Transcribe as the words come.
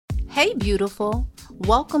Hey, beautiful.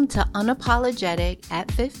 Welcome to Unapologetic at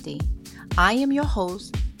 50. I am your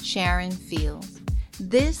host, Sharon Fields.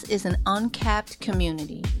 This is an uncapped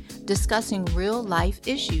community discussing real life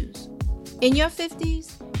issues. In your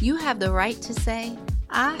 50s, you have the right to say,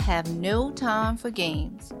 I have no time for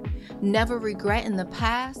games, never regretting the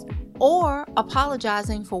past or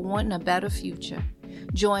apologizing for wanting a better future.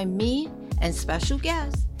 Join me and special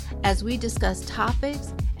guests as we discuss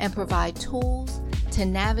topics and provide tools to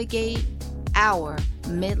navigate our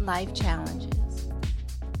midlife challenges.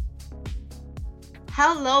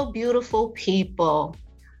 Hello, beautiful people.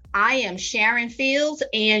 I am Sharon Fields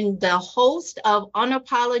and the host of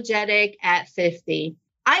Unapologetic at 50.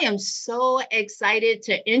 I am so excited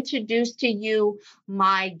to introduce to you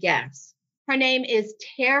my guest. Her name is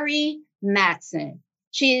Terry Matson.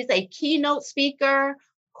 She is a keynote speaker,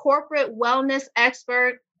 corporate wellness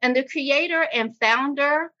expert, and the creator and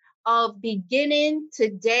founder of Beginning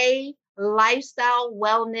Today Lifestyle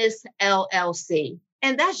Wellness LLC.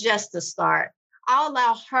 And that's just the start. I'll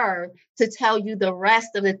allow her to tell you the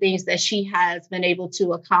rest of the things that she has been able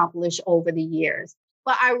to accomplish over the years.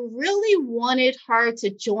 But I really wanted her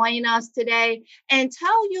to join us today and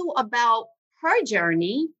tell you about her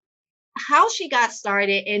journey, how she got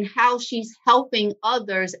started, and how she's helping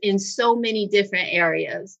others in so many different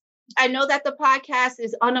areas. I know that the podcast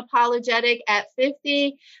is Unapologetic at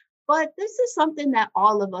 50, but this is something that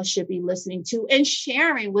all of us should be listening to and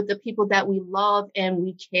sharing with the people that we love and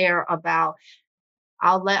we care about.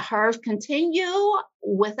 I'll let her continue.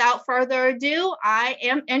 Without further ado, I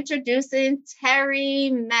am introducing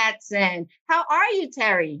Terry Matson. How are you,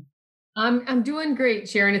 Terry? I'm doing great,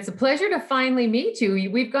 Sharon. It's a pleasure to finally meet you.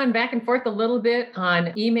 We've gone back and forth a little bit on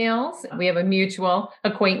emails. We have a mutual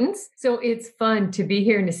acquaintance. So it's fun to be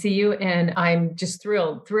here and to see you. And I'm just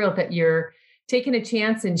thrilled that you're taking a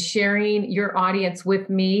chance and sharing your audience with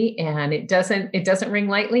me. And it doesn't ring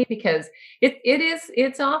lightly because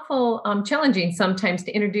it's awful challenging sometimes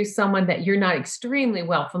to introduce someone that you're not extremely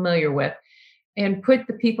well familiar with and put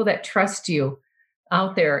the people that trust you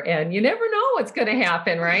out there, and you never know what's going to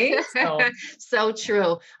happen, right? So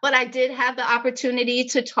true. But I did have the opportunity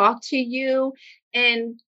to talk to you,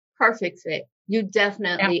 and perfect fit. You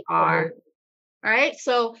definitely are. All right,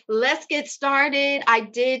 so let's get started. I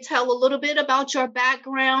did tell a little bit about your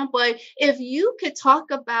background, but if you could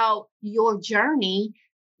talk about your journey,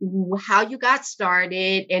 how you got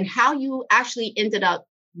started, and how you actually ended up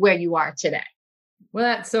where you are today. Well,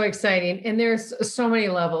 that's so exciting. And there's so many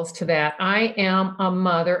levels to that. I am a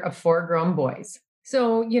mother of 4 grown boys.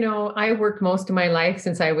 So, I worked most of my life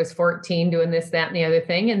since I was 14 doing this, that, and the other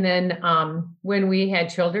thing. And then when we had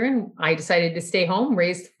children, I decided to stay home,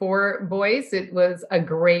 raised 4 boys. It was a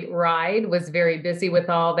great ride, was very busy with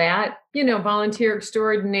all that, volunteer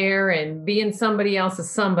extraordinaire and being somebody else's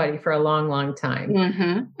somebody for a long, long time.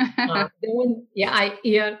 Mm-hmm.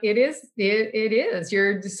 It is.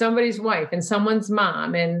 You're somebody's wife and someone's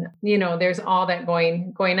mom. And, there's all that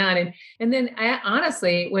going on. And then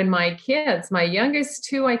honestly, when my youngest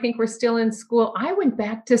 2, I think were still in school, I went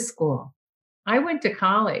back to school. I went to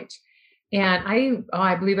college and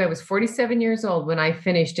I believe I was 47 years old when I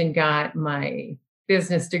finished and got my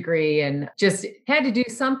business degree and just had to do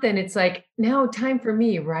something. It's like, now time for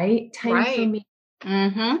me, right? Time for me.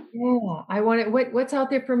 Mm-hmm. Yeah. I want it. What's out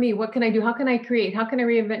there for me? What can I do? How can I create? How can I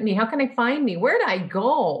reinvent me? How can I find me? Where do I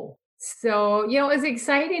go? So, it was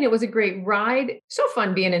exciting. It was a great ride. So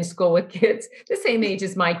fun being in school with kids the same age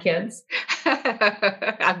as my kids.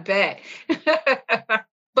 I bet.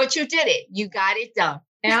 But you did it. You got it done.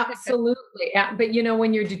 Absolutely. But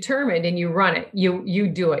when you're determined and you run it, you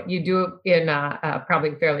do it. You do it in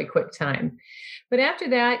probably fairly quick time. But after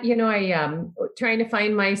that, I trying to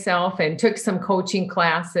find myself and took some coaching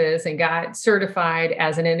classes and got certified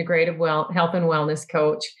as an integrative health and wellness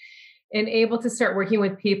coach and able to start working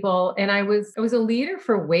with people. And I was a leader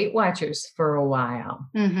for Weight Watchers for a while,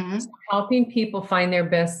 so helping people find their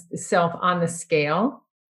best self on the scale.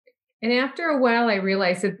 And after a while, I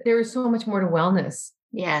realized that there is so much more to wellness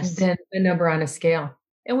than the number on a scale.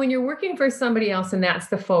 And when you're working for somebody else and that's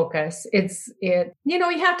the focus, you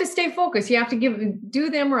have to stay focused. You have to do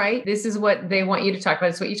them right. This is what they want you to talk about.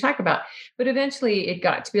 It's what you talk about. But eventually it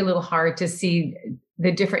got to be a little hard to see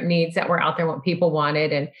the different needs that were out there, what people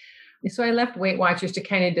wanted. And so I left Weight Watchers to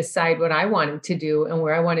kind of decide what I wanted to do and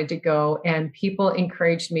where I wanted to go. And people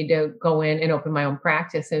encouraged me to go in and open my own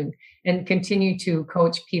practice and continue to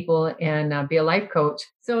coach people and be a life coach.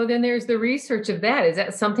 So then there's the research of that. Is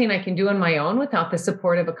that something I can do on my own without the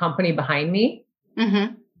support of a company behind me?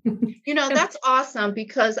 Mm-hmm. That's awesome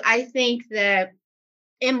because I think that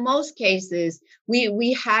in most cases,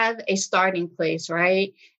 we have a starting place,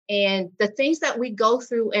 right? And the things that we go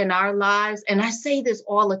through in our lives, and I say this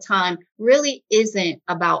all the time, really isn't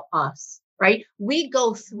about us, right? We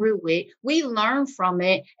go through it, we learn from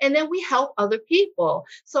it, and then we help other people.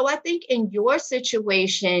 So I think in your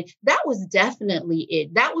situation, that was definitely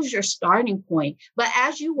it. That was your starting point. But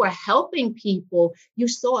as you were helping people, you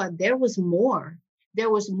saw there was more. There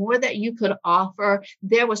was more that you could offer.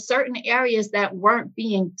 There were certain areas that weren't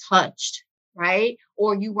being touched, right?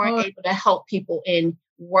 Or you weren't Oh, able to help people in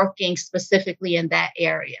working specifically in that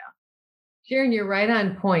area. Sharon, you're right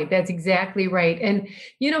on point. That's exactly right. And,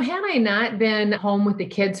 had I not been home with the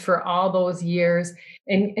kids for all those years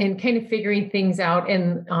and kind of figuring things out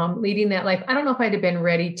and leading that life, I don't know if I'd have been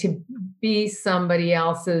ready to be somebody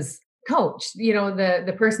else's coach,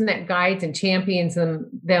 the person that guides and champions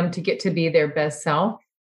them to get to be their best self.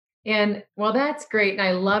 And well, that's great. And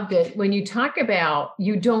I loved it. When you talk about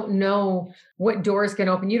you don't know what doors can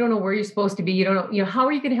open, you don't know where you're supposed to be. You don't know, how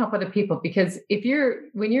are you going to help other people? Because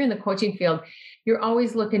when you're in the coaching field, you're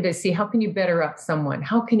always looking to see how can you better up someone?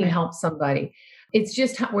 How can you help somebody? It's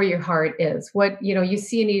just where your heart is. What, you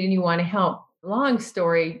see a need and you want to help. Long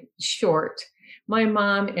story short, my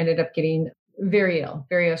mom ended up getting very ill,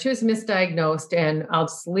 very ill. She was misdiagnosed, and I'll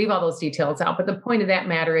just leave all those details out. But the point of that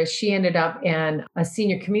matter is she ended up in a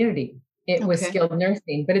senior community. It was skilled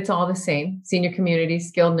nursing, but it's all the same. Senior community,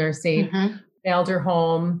 skilled nursing, elder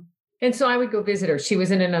home. And so I would go visit her. She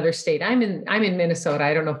was in another state. I'm in Minnesota.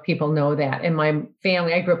 I don't know if people know that. And my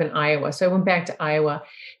family, I grew up in Iowa. So I went back to Iowa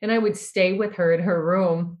and I would stay with her in her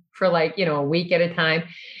room for a week at a time.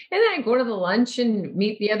 And then I go to the lunch and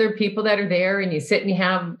meet the other people that are there. And you sit and you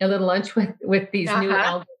have a little lunch with these new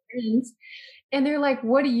elder friends. And they're like,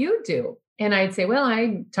 what do you do? And I'd say, well,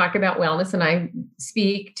 I talk about wellness and I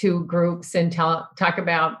speak to groups and talk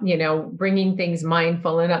about, bringing things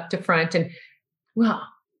mindful and up to front. And well,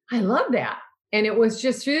 I love that. And it was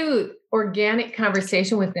just through organic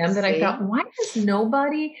conversation with them that I thought, why is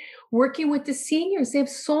nobody working with the seniors? They have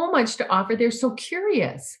so much to offer. They're so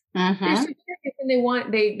curious. They're so curious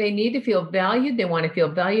and they need to feel valued. They want to feel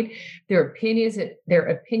valued. Their opinion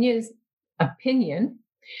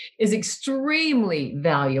is extremely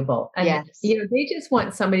valuable. And, they just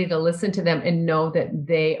want somebody to listen to them and know that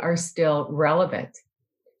they are still relevant.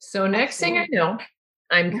 So next thing I know,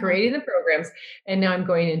 I'm creating the programs and now I'm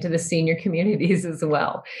going into the senior communities as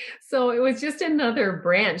well. So it was just another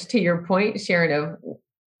branch to your point, Sharon, of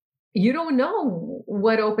you don't know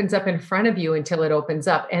what opens up in front of you until it opens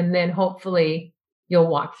up. And then hopefully you'll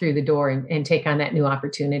walk through the door and take on that new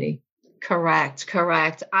opportunity. Correct.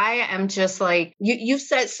 I am just like, you've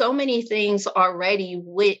said so many things already,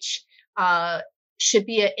 which should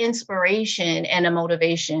be an inspiration and a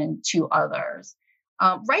motivation to others.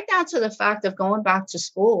 Right down to the fact of going back to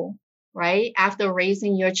school, right? After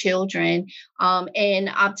raising your children and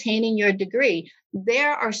obtaining your degree.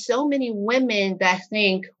 There are so many women that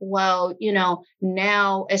think, well,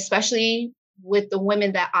 now, especially with the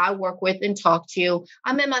women that I work with and talk to,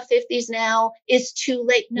 I'm in my 50s now. It's too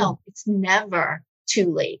late. No, it's never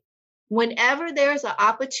too late. Whenever there's an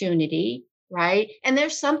opportunity, right? And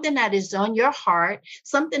there's something that is on your heart,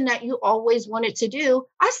 something that you always wanted to do,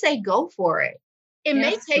 I say go for it. It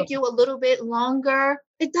may take you a little bit longer.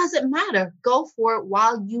 It doesn't matter. Go for it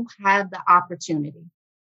while you have the opportunity.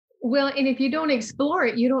 Well, and if you don't explore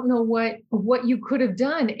it, you don't know what you could have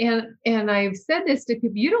done. And I've said this to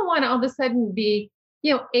people, you don't want to all of a sudden be,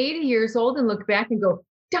 80 years old and look back and go,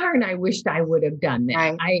 darn, I wished I would have done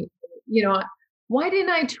that. Right. Why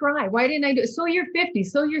didn't I try? Why didn't I do it? So you're 50,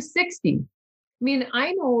 so you're 60. I mean,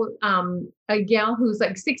 I know a gal who's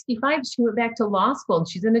like 65. She went back to law school and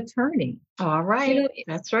she's an attorney. All right.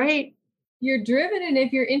 That's right. You're driven. And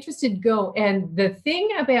if you're interested, go. And the thing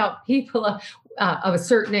about people of a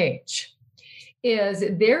certain age is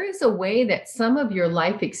there is a way that some of your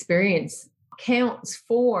life experience counts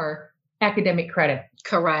for academic credit.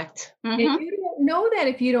 Correct. And you don't know that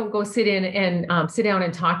if you don't go sit in and sit down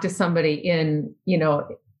and talk to somebody in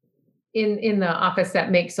the office that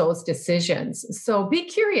makes those decisions. So be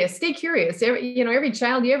curious, stay curious. Every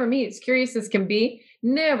child you ever meet is curious as can be,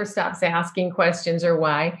 never stops asking questions or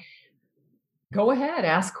why. Go ahead,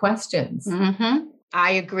 ask questions.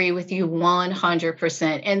 I agree with you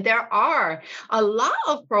 100%. And there are a lot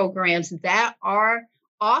of programs that are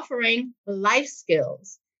offering life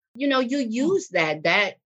skills. You use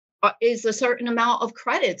that is a certain amount of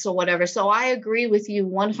credits or whatever. So I agree with you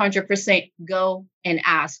 100%. Go and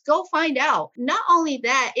ask, go find out. Not only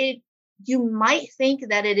that, you might think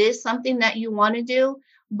that it is something that you want to do,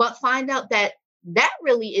 but find out that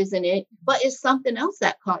really isn't it, but it's something else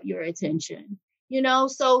that caught your attention.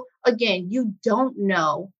 So again, you don't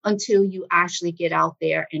know until you actually get out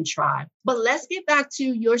there and try. But let's get back to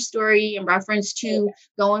your story in reference to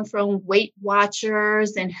going from Weight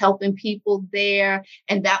Watchers and helping people there.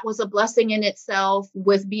 And that was a blessing in itself,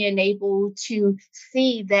 with being able to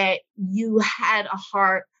see that you had a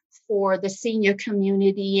heart for the senior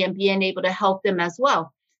community and being able to help them as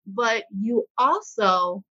well. But you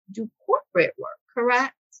also do corporate work,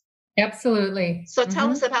 correct? Absolutely. So tell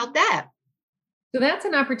us about that. So that's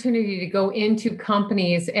an opportunity to go into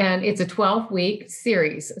companies, and it's a 12-week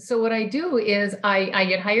series. So what I do is I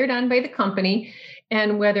get hired on by the company,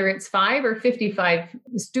 and whether it's 5 or 55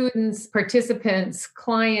 students, participants,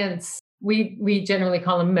 clients, we generally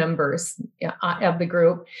call them members of the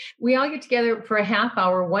group. We all get together for a half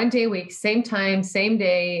hour, 1 day a week, same time, same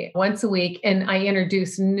day, once a week. And I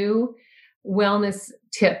introduce new wellness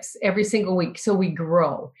tips every single week. So we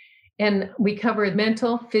grow. And we cover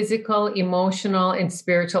mental, physical, emotional, and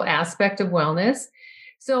spiritual aspect of wellness.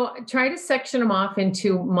 So try to section them off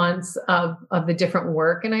into months of the different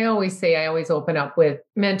work. And I always open up with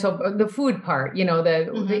the food part,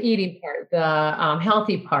 the eating part, the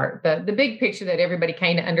healthy part, the big picture that everybody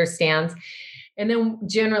kind of understands. And then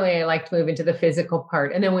generally I like to move into the physical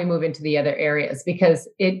part. And then we move into the other areas, because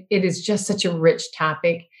it is just such a rich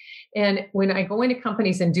topic. And when I go into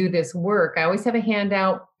companies and do this work, I always have a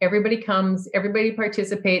handout. Everybody comes, everybody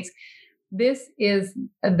participates. This is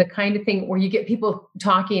the kind of thing where you get people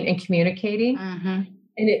talking and communicating, and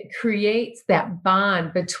it creates that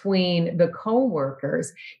bond between the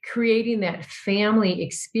coworkers, creating that family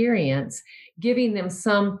experience, giving them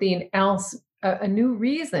something else, a new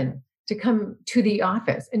reason to come to the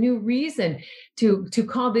office, a new reason to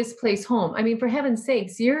call this place home. I mean, for heaven's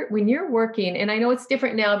sakes, when you're working, and I know it's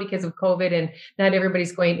different now because of COVID and not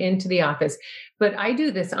everybody's going into the office, but I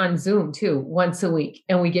do this on Zoom too, once a week,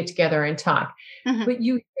 and we get together and talk. But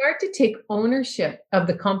you start to take ownership of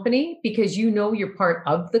the company, because you're part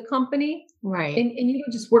of the company. Right. And you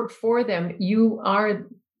don't just work for them. You are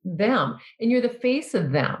them, and you're the face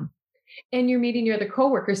of them. And you're meeting your other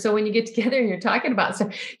coworkers. So when you get together and you're talking about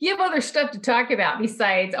stuff, you have other stuff to talk about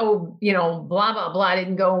besides, blah, blah, blah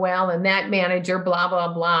didn't go well. And that manager, blah,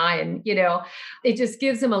 blah, blah. And, it just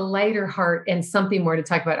gives them a lighter heart and something more to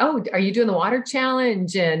talk about. Oh, are you doing the water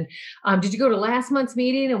challenge? And did you go to last month's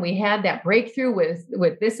meeting? And we had that breakthrough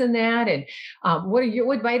with this and that. And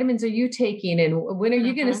what vitamins are you taking? And when are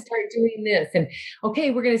you going to start doing this? And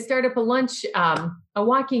okay, we're going to start up a lunch, a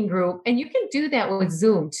walking group. And you can do that with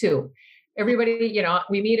Zoom too. Everybody,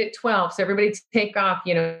 we meet at 12. So everybody take off,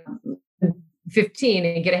 15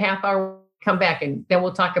 and get a half hour, come back, and then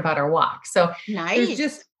we'll talk about our walk. So nice. There's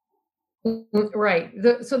just, right.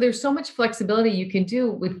 So there's so much flexibility you can do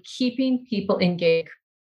with keeping people engaged.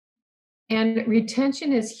 And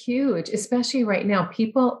retention is huge, especially right now.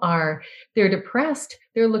 People they're depressed.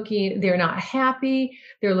 They're not happy.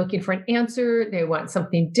 They're looking for an answer. They want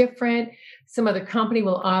something different. Some other company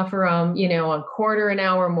will offer them, a quarter an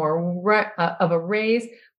hour more of a raise.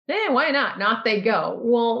 Why not? Not they go.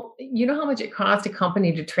 Well, you know how much it costs a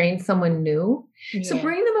company to train someone new? Yeah. So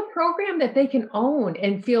bring them a program that they can own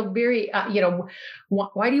and feel very,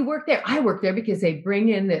 why do you work there? I work there because they bring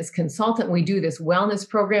in this consultant. We do this wellness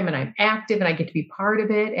program, and I'm active and I get to be part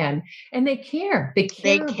of it. And they care. They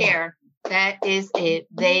care. That is it.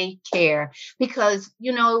 They care because,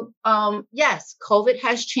 yes, COVID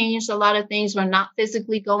has changed a lot of things. We're not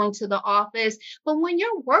physically going to the office, but when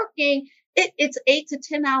you're working, it's 8 to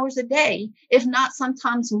 10 hours a day, if not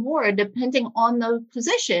sometimes more, depending on the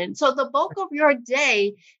position. So the bulk of your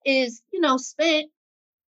day is, spent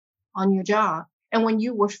on your job. And when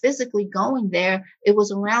you were physically going there, it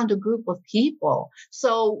was around a group of people.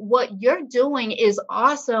 So what you're doing is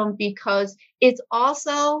awesome because it's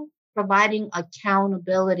also providing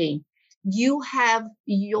accountability. You have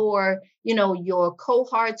your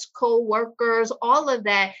cohorts, co-workers, all of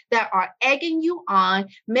that are egging you on,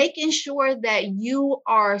 making sure that you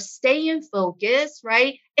are staying focused,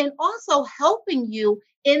 right? And also helping you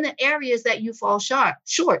in the areas that you fall short,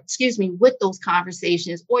 with those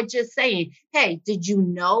conversations, or just saying, hey, did you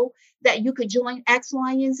know that you could join X,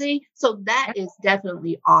 Y, and Z? So that is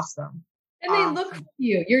definitely awesome. And they look for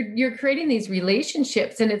you. You're creating these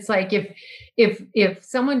relationships, and it's like if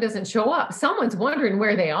someone doesn't show up, someone's wondering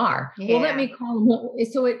where they are. Yeah. Well, let me call them.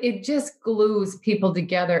 So it just glues people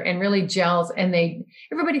together and really gels, and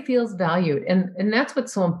everybody feels valued, and that's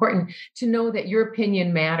what's so important, to know that your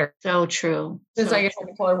opinion matters. So true. Because I guess I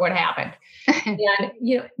can tell her what happened. And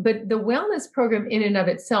but the wellness program in and of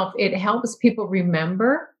itself, it helps people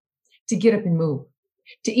remember to get up and move,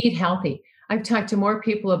 to eat healthy. I've talked to more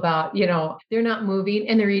people about, they're not moving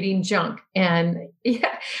and they're eating junk. And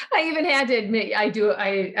yeah, I even had to admit, I do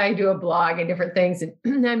a blog and different things,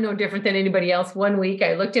 and I'm no different than anybody else. One week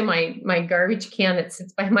I looked in my garbage can that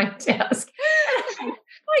sits by my desk.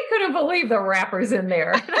 I couldn't believe the wrappers in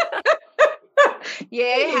there.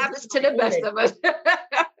 Yeah, it happens to the best of us.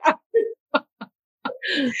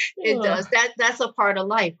 It does. That's a part of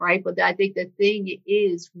life, right? But I think the thing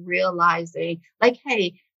is realizing, like,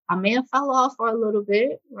 hey, I may have fell off for a little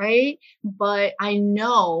bit, right? But I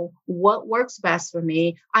know what works best for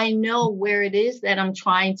me. I know where it is that I'm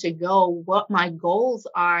trying to go, what my goals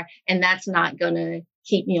are, and that's not going to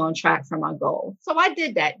keep me on track for my goal. So I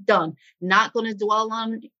did that. Done. Not going to dwell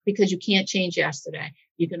on it because you can't change yesterday.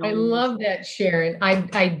 You can. I love that, Sharon.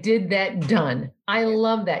 I did that. Done. I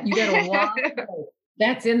love that. You got to walk.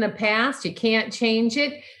 That's in the past. You can't change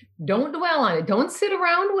it. Don't dwell on it. Don't sit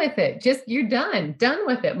around with it. Just you're done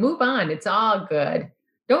with it. Move on. It's all good.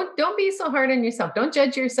 Don't be so hard on yourself. Don't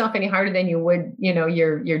judge yourself any harder than you would,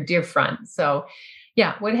 your dear friend. So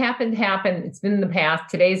yeah, what happened. It's been in the past.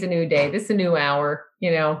 Today's a new day. This is a new hour,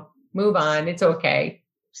 move on. It's okay.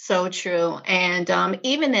 So true. And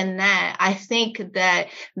even in that, I think that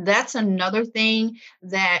that's another thing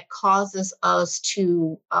that causes us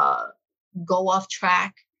to go off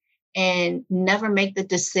track and never make the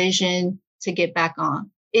decision to get back on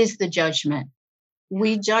is the judgment.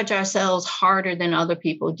 We judge ourselves harder than other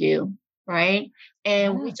people do, right?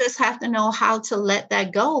 And we just have to know how to let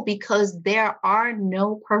that go because there are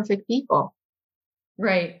no perfect people.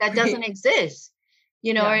 Right. That doesn't exist.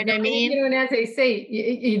 You know what I mean? And as they say,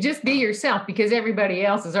 you just be yourself because everybody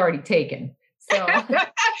else is already taken. So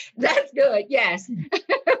that's good. Yes.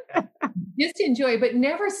 Just enjoy, but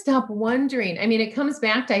never stop wondering. I mean, it comes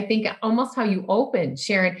back to, I think, almost how you opened,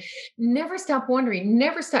 Sharon. Never stop wondering.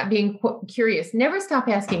 Never stop being curious. Never stop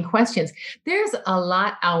asking questions. There's a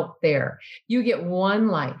lot out there. You get one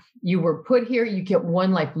life. You were put here. You get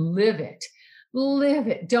one life. Live it. Live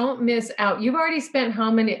it. Don't miss out. You've already spent how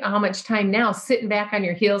much time now sitting back on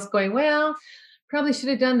your heels going, well, probably should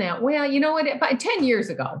have done that. Well, you know what? 10 years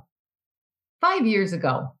ago, 5 years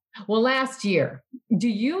ago, well, last year, do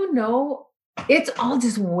you know it's all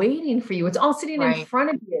just waiting for you? It's all sitting in front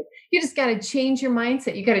of you. You just got to change your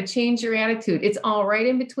mindset. You got to change your attitude. It's all right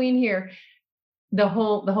in between here. The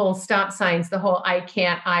whole stop signs, the whole I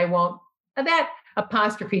can't, I won't, that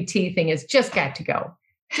apostrophe T thing has just got to go.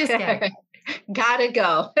 Just got to go. Gotta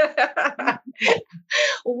go.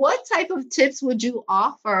 What type of tips would you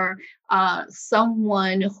offer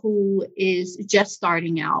someone who is just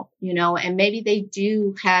starting out, and maybe they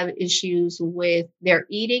do have issues with their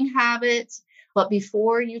eating habits? But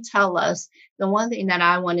before you tell us, the one thing that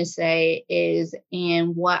I want to say is,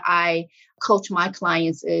 and what I coach my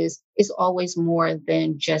clients is always more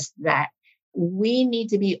than just that. We need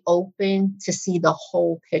to be open to see the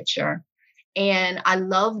whole picture. And I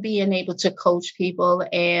love being able to coach people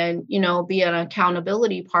and, be an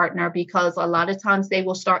accountability partner because a lot of times they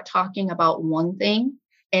will start talking about one thing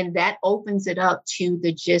and that opens it up to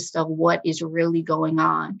the gist of what is really going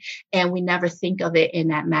on. And we never think of it in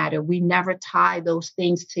that matter. We never tie those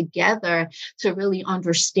things together to really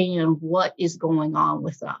understand what is going on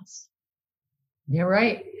with us. You're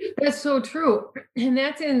right. That's so true. And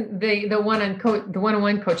that's in the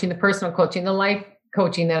one-on-one coaching, the personal coaching, the life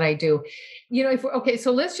coaching that I do.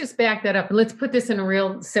 So let's just back that up and let's put this in a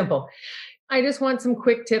real simple. I just want some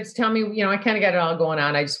quick tips. Tell me, I kind of got it all going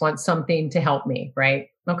on. I just want something to help me, right?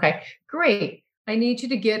 Okay, great. I need you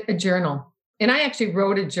to get a journal. And I actually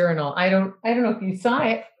wrote a journal. I don't know if you saw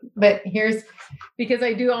it, but here's, because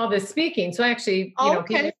I do all this speaking. So actually, people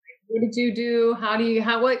say, what did you do?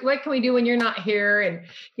 What can we do when you're not here? And,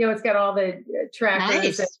 it's got all the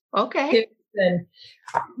trackers. Nice. Okay.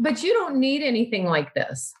 But you don't need anything like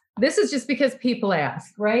this. This is just because people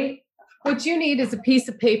ask, right? What you need is a piece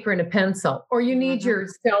of paper and a pencil, or you need your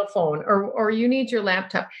cell phone, or you need your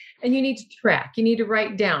laptop, and you need to track. You need to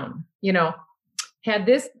write down, had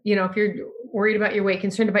this, if you're worried about your weight,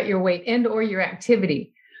 concerned about your weight and or your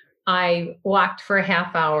activity. I walked for a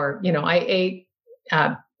half hour. I ate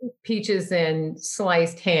peaches and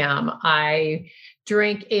sliced ham. I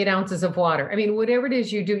drank 8 ounces of water. I mean, whatever it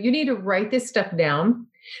is you do, you need to write this stuff down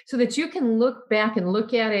so that you can look back and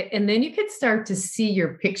look at it. And then you can start to see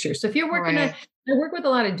your picture. So if you're working I work with a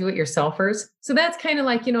lot of do-it-yourselfers. So that's kind of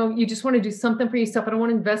like, you just want to do something for yourself. I don't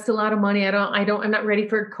want to invest a lot of money. I'm not ready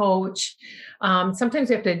for a coach. Sometimes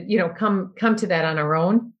we have to, come to that on our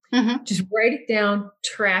own. Mm-hmm. Just write it down,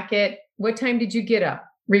 track it. What time did you get up?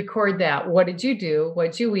 Record that. What did you do?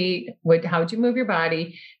 What did you eat? How did you move your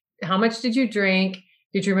body? How much did you drink?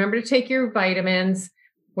 Did you remember to take your vitamins?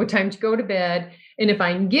 What time to go to bed? And if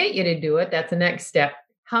I can get you to do it, that's the next step.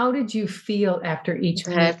 How did you feel after each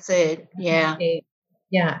meal? That's it. Yeah.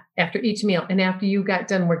 Yeah. After each meal and after you got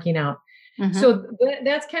done working out. Mhm. So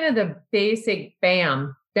that's kind of the basic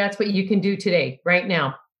bam. That's what you can do today, right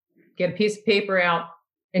now. Get a piece of paper out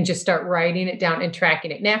and just start writing it down and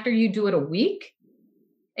tracking it. And after you do it a week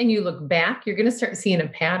and you look back, you're going to start seeing a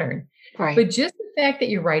pattern. Right. But just the fact that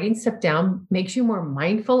you're writing stuff down makes you more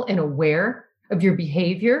mindful and aware of your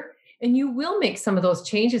behavior. And you will make some of those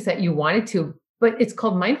changes that you wanted to, but it's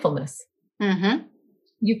called mindfulness. Mhm.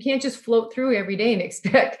 You can't just float through every day and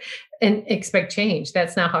expect change.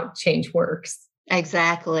 That's not how change works.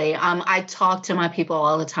 Exactly. I talk to my people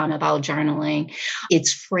all the time about journaling.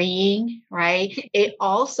 It's freeing, right? It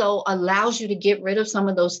also allows you to get rid of some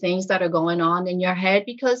of those things that are going on in your head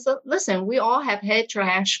because listen, we all have head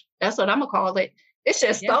trash. That's what I'm gonna call it. It's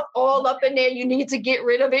just stuff all up in there. You need to get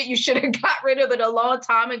rid of it. You should have got rid of it a long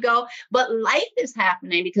time ago. But life is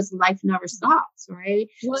happening because life never stops, right?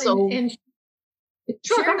 Well, So and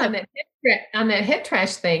sure, Sharon, on that head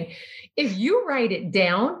trash thing, if you write it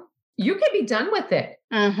down, you can be done with it.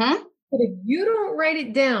 Mhm. But if you don't write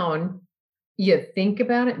it down, you think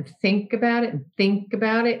about it and think about it and think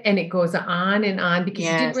about it, and it goes on because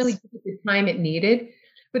you didn't really Yes. give it the time it needed.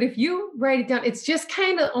 But if you write it down, it's just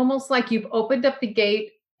kind of almost like you've opened up the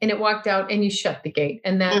gate and it walked out and you shut the gate,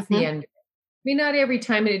 and that's the Mhm. end. I mean, not every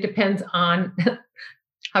time, and it depends on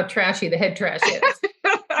how trashy the head trash is.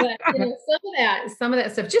 But some of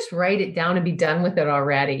that stuff, just write it down and be done with it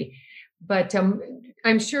already. But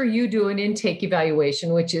I'm sure you do an intake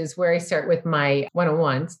evaluation, which is where I start with my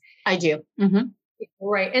one-on-ones. I do. Mhm.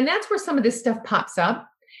 Right. And that's where some of this stuff pops up.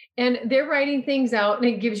 And they're writing things out and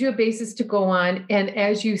it gives you a basis to go on. And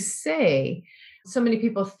as you say, so many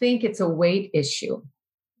people think it's a weight issue.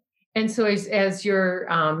 And so as your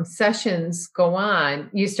sessions go on,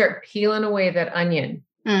 you start peeling away that onion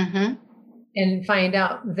Mhm. and find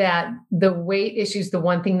out that the weight issue is the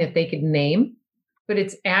one thing that they could name, but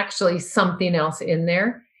it's actually something else in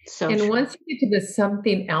there. So And true. once you get to the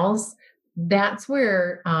something else, that's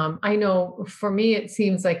where I know for me, it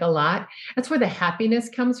seems like a lot. That's where the happiness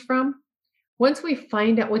comes from. Once we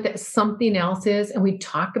find out what that something else is, and we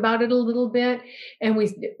talk about it a little bit, and we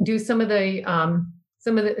do some of the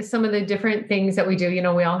different things that we do. You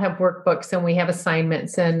know, we all have workbooks and we have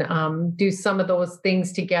assignments, and do some of those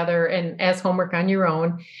things together and as homework on your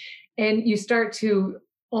own. And you start to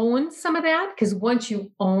own some of that, because once you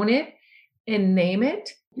own it and name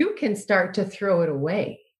it, you can start to throw it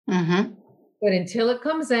away. Mhm. But until it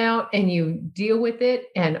comes out and you deal with it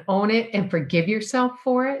and own it and forgive yourself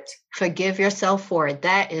for it. Forgive yourself for it.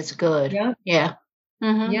 That is good. Yeah. Yeah.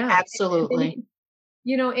 Mhm. Yeah. Absolutely.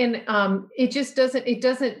 And it just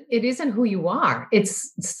it isn't who you are.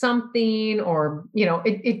 It's something, or,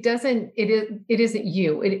 it isn't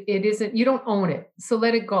you. It isn't, you don't own it. So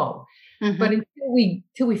let it go. But Mhm.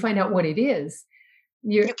 until we find out what it is,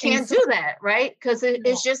 You can't do that, right? Because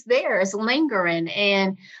it's just there. It's lingering.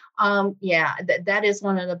 And that is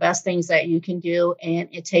one of the best things that you can do. And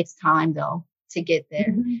it takes time though to get there.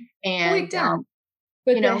 Mhm. Oh, it And does.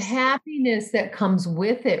 But you the know, happiness that comes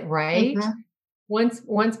with it, right? mhm.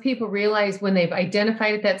 Once people realize, when they've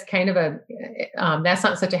identified it, that's kind of that's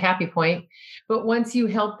not such a happy point. But once you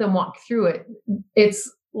help them walk through it,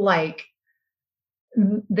 it's like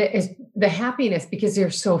the happiness, because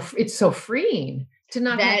it's so freeing to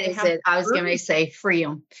not have That to is have it. I was going to say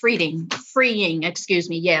freeing, excuse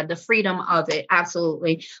me. Yeah, the freedom of it.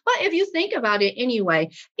 Absolutely. But if you think about it anyway,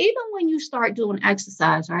 even when you start doing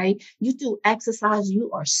exercise, right? You do exercise, you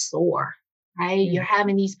are sore, right? Yeah. You're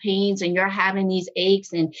having these pains and you're having these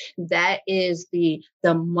aches, and that is the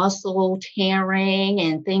muscle tearing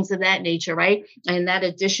and things of that nature, right? And that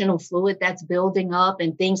additional fluid that's building up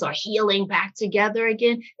and things are healing back together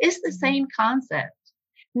again. It's the same concept.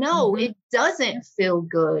 No, Mhm. it doesn't feel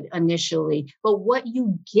good initially, but what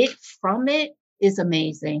you get from it is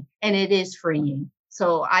amazing and it is freeing.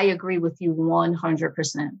 So I agree with you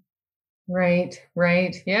 100%. Right.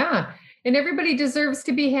 Yeah. And everybody deserves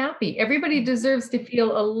to be happy. Everybody deserves to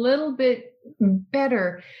feel a little bit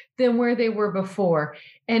better than where they were before.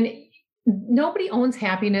 And nobody owns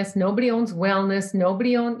happiness. Nobody owns wellness.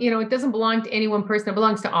 Nobody owns, it doesn't belong to any one person. It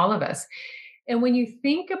belongs to all of us. And when you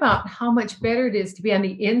think about how much better it is to be on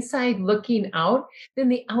the inside looking out than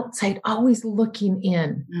the outside always looking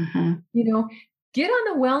in, Mhm. get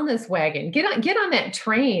on the wellness wagon, get on that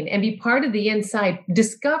train and be part of the inside.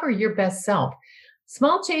 Discover your best self.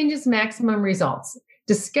 Small changes, maximum results.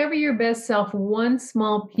 Discover your best self one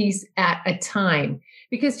small piece at a time.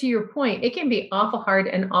 Because to your point, it can be awful hard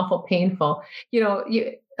and awful painful.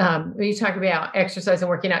 When you talk about exercise and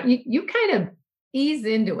working out, you kind of ease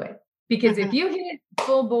into it. Because if you hit it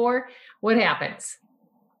full bore, what happens?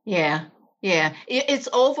 Yeah. Yeah. It's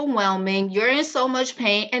overwhelming. You're in so much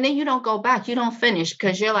pain. And then you don't go back. You don't finish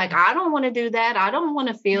because you're like, I don't want to do that. I don't want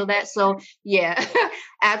to feel that. So, yeah,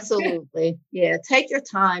 absolutely. Yeah. Take your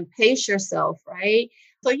time, pace yourself, right?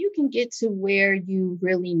 So you can get to where you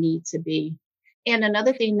really need to be. And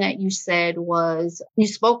another thing that you said was you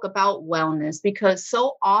spoke about wellness because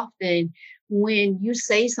so often when you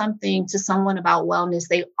say something to someone about wellness,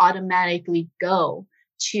 they automatically go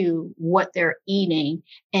to what they're eating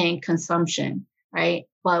and consumption, right?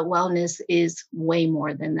 But wellness is way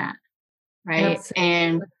more than that, right? Absolutely.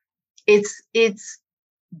 And it's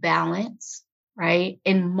balance, right?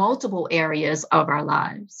 In multiple areas of our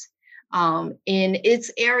lives. And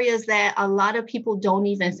it's areas that a lot of people don't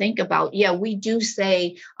even think about. Yeah, we do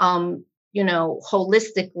say,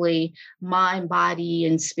 holistically, mind, body,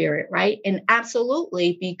 and spirit, right? And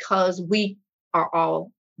absolutely, because we are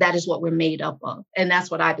all that is what we're made up of. And that's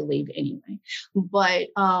what I believe anyway. But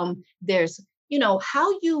there's,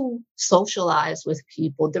 how you socialize with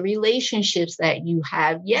people, the relationships that you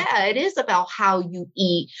have. Yeah, it is about how you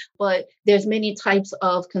eat, but there's many types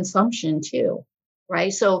of consumption too.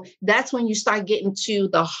 Right. So that's when you start getting to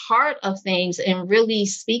the heart of things and really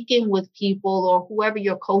speaking with people or whoever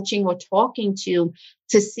you're coaching or talking to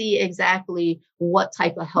see exactly what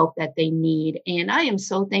type of help that they need. And I am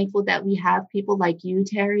so thankful that we have people like you,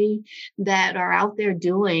 Terry, that are out there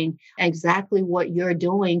doing exactly what you're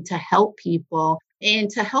doing to help people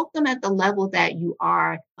and to help them at the level that you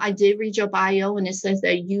are. I did read your bio and it says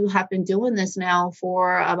that you have been doing this now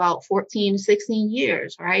for about 14, 16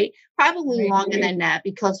 years, right? Probably longer than that,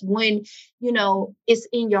 because when, it's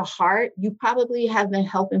in your heart, you probably have been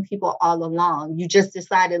helping people all along. You just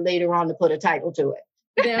decided later on to put a title to it.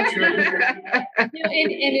 That's right. And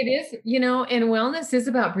it is, and wellness is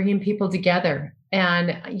about bringing people together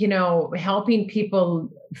and, helping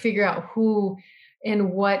people figure out who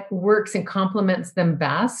and what works and complements them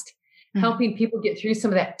best, helping people get through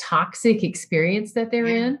some of that toxic experience that they're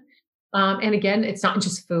in. And again, it's not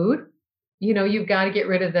just food. You've got to get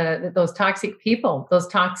rid of those toxic people, those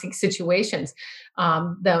toxic situations,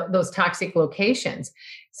 those toxic locations.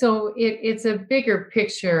 So it's a bigger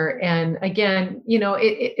picture. And again,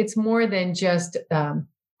 it's more than just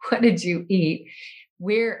what did you eat?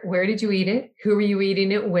 Where did you eat it? Who were you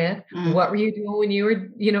eating it with? What were you doing when you were,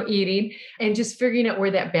 eating? And just figuring out where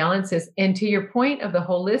that balance is. And to your point of the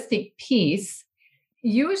holistic piece,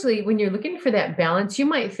 usually when you're looking for that balance, you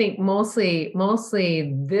might think mostly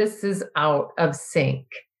this is out of sync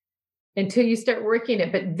until you start working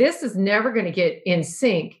it. But this is never going to get in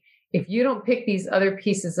sync if you don't pick these other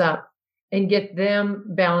pieces up and get them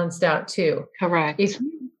balanced out too. Correct. If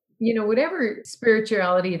whatever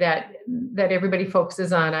spirituality that everybody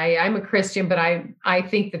focuses on, I'm a Christian, but I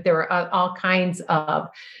think that there are all kinds of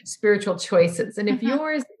spiritual choices. And if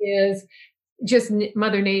yours is just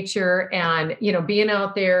Mother Nature and, being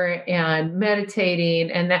out there and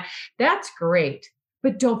meditating and that's great,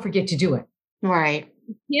 but don't forget to do it. Right.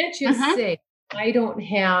 You can't just say,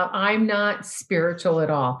 I'm not spiritual at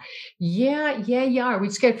all. Yeah, you are. We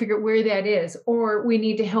just got to figure out where that is. Or we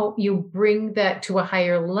need to help you bring that to a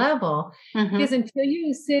higher level. Because until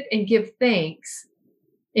you sit and give thanks,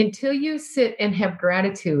 until you sit and have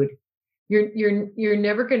gratitude, you're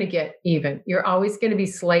never going to get even. You're always going to be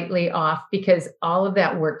slightly off because all of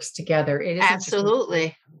that works together. It is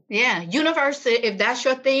absolutely. Yeah. Universe, if that's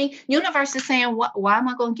your thing, universe is saying, why am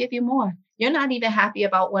I going to give you more? You're not even happy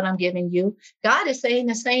about what I'm giving you. God is saying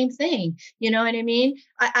the same thing. You know what I mean?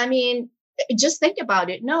 I mean, just think about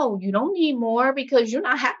it. No, you don't need more because you're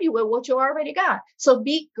not happy with what you already got. So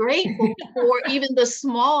be grateful for even the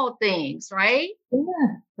small things, right?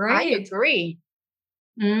 Yeah, right. I agree.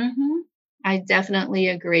 I definitely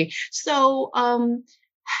agree. So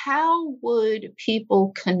how would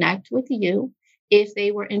people connect with you if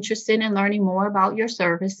they were interested in learning more about your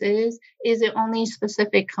services? Is it only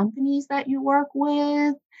specific companies that you work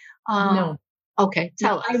with? No. Okay,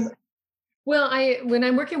 tell us. When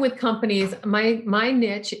I'm working with companies, my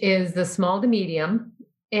niche is the small to medium.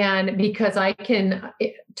 And because I can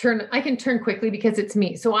turn quickly because it's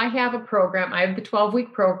me. So I have a program, I have the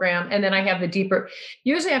 12-week program, and then I have the deeper,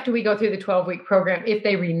 usually after we go through the 12-week program, if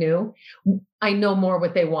they renew, I know more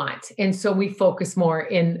what they want. And so we focus more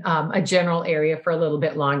in a general area for a little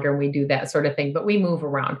bit longer and we do that sort of thing, but we move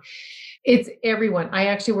around. It's everyone. I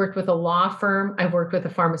actually worked with a law firm. I've worked with a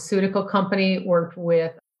pharmaceutical company, worked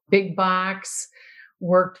with big box,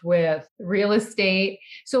 worked with real estate.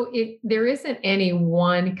 So there isn't any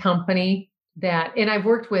one company that, and I've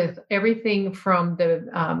worked with everything from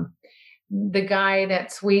the guy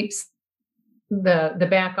that sweeps the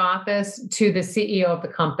back office to the CEO of the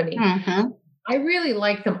company. Mm-hmm. I really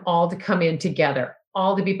like them all to come in together,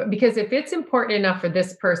 all to be, because if it's important enough for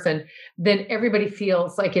this person, then everybody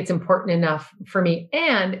feels like it's important enough for me.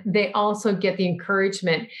 And they also get the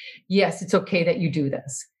encouragement. Yes, it's okay that you do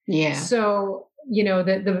this. Yeah. So,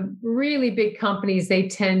 the really big companies, they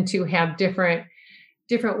tend to have different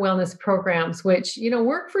wellness programs, which,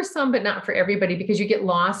 work for some, but not for everybody, because you get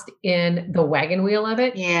lost in the wagon wheel of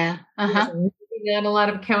it. Yeah. There's really not a lot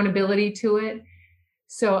of accountability to it.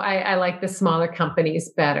 So I like the smaller companies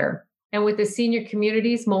better. And with the senior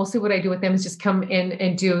communities, mostly what I do with them is just come in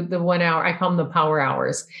and do the 1 hour. I call them the power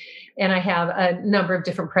hours. And I have a number of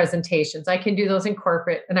different presentations. I can do those in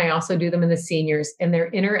corporate, and I also do them in the seniors, and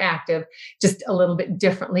they're interactive, just a little bit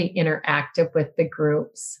differently interactive with the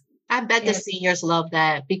groups. I bet the seniors love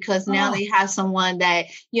that, because now they have someone that,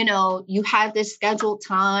 you have this scheduled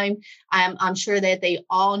time. I'm sure that they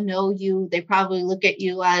all know you. They probably look at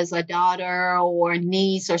you as a daughter or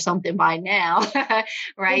niece or something by now,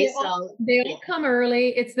 right? They all come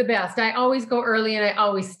early. It's the best. I always go early and I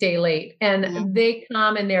always stay late. And they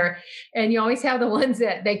come and and you always have the ones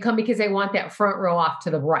that they come because they want that front row off to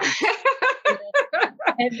the right.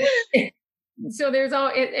 So there's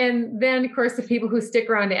and then of course the people who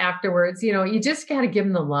stick around afterwards, you just got to give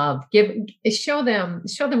them the love, show them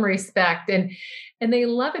respect, and they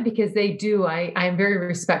love it because they do. I'm very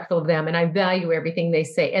respectful of them, and I value everything they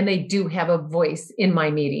say, and they do have a voice in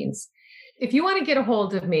my meetings. If you want to get a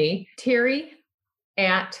hold of me, Terry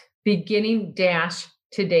at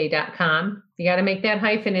beginning-today.com. You got to make that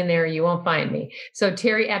hyphen in there, or you won't find me. So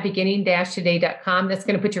Terry at beginning-today.com. That's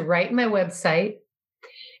going to put you right in my website.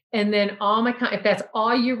 And then if that's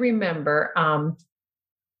all you remember,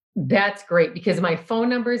 that's great, because my phone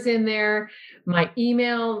number's in there, my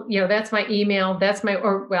email, that's my email. That's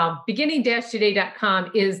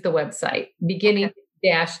beginning-today.com is the website.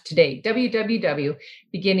 Beginning-today,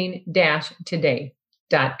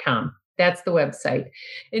 www.beginning-today.com. That's the website.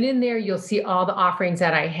 And in there, you'll see all the offerings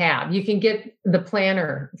that I have. You can get the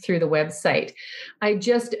planner through the website. I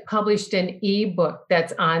just published an ebook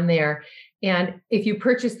that's on there. And if you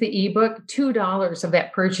purchase the ebook, $2 of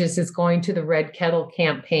that purchase is going to the Red Kettle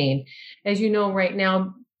campaign. As you know, right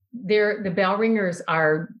now, the bell ringers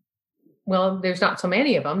there's not so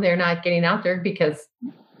many of them. They're not getting out there because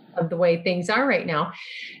of the way things are right now.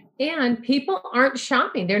 And people aren't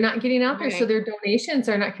shopping. They're not getting out there. So their donations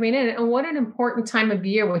are not coming in. And what an important time of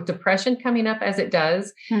year with depression coming up as it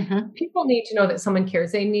does. Mm-hmm. People need to know that someone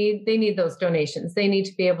cares. They need those donations. They need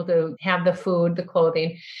to be able to have the food, the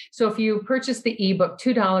clothing. So if you purchase the ebook,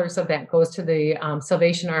 $2 of that goes to the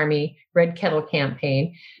Salvation Army Red Kettle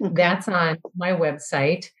campaign. Okay. That's on my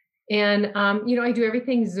website. And, I do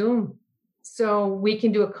everything Zoom. So we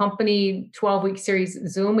can do a company 12-week series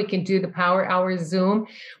Zoom. We can do the Power Hours Zoom.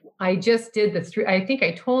 I just did I think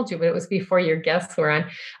I told you, but it was before your guests were on.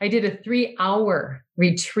 I did a 3-hour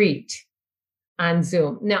retreat on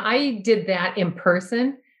Zoom. Now, I did that in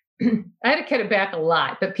person. I had to cut it back a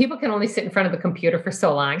lot, but people can only sit in front of the computer for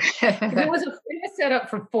so long. It was set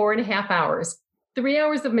up for 4.5 hours, 3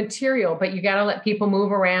 hours of material, but you got to let people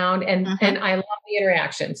move around. And I love the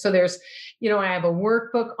interaction. So there's, I have a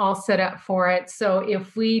workbook all set up for it. So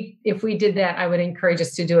if we did that, I would encourage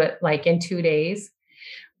us to do it like in 2 days.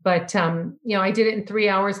 But, I did it in 3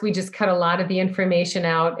 hours. We just cut a lot of the information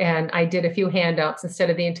out, and I did a few handouts instead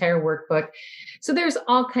of the entire workbook. So there's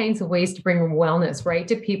all kinds of ways to bring wellness right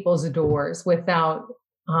to people's doors without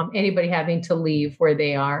anybody having to leave where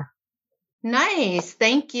they are. Nice.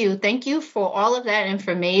 Thank you. Thank you for all of that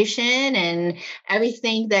information and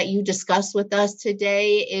everything that you discussed with us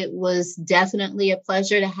today. It was definitely a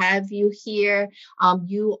pleasure to have you here.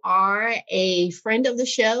 You are a friend of the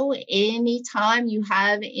show. Anytime you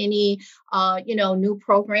have any, new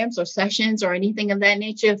programs or sessions or anything of that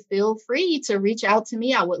nature, feel free to reach out to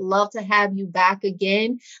me. I would love to have you back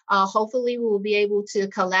again. Hopefully we will be able to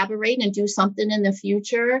collaborate and do something in the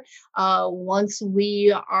future once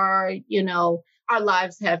we are, our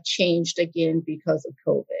lives have changed again because of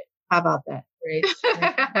COVID. How about that? Great.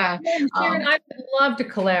 Sharon, I would love to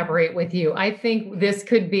collaborate with you. I think this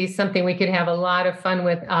could be something we could have a lot of fun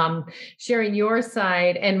with, sharing your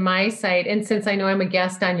side and my side. And since I know I'm a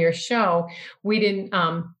guest on your show, we didn't,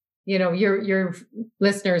 your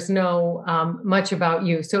listeners know much about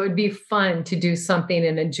you. So it'd be fun to do something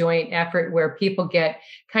in a joint effort where people get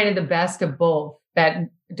kind of the best of both that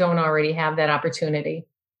don't already have that opportunity.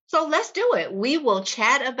 So let's do it. We will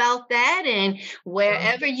chat about that. And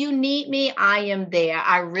wherever you need me, I am there.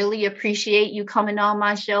 I really appreciate you coming on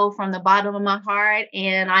my show from the bottom of my heart.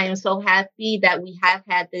 And I am so happy that we have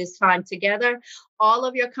had this time together. All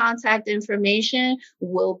of your contact information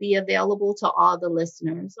will be available to all the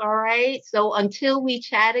listeners. All right. So until we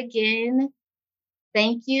chat again,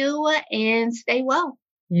 thank you and stay well.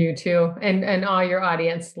 You too. And all your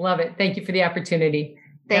audience. Love it. Thank you for the opportunity.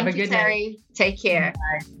 Thank Have a you, good Terry. night. Take care.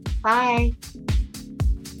 Bye. Bye.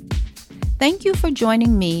 Thank you for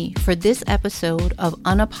joining me for this episode of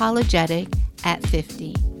Unapologetic at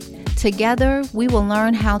 50. Together, we will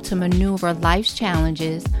learn how to maneuver life's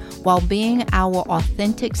challenges while being our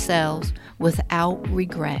authentic selves without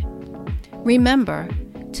regret. Remember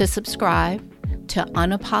to subscribe to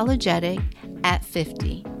Unapologetic at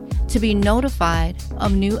 50 to be notified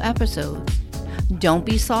of new episodes. Don't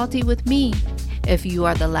be salty with me if you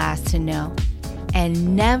are the last to know.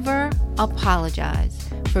 And never apologize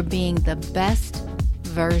for being the best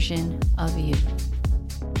version of you.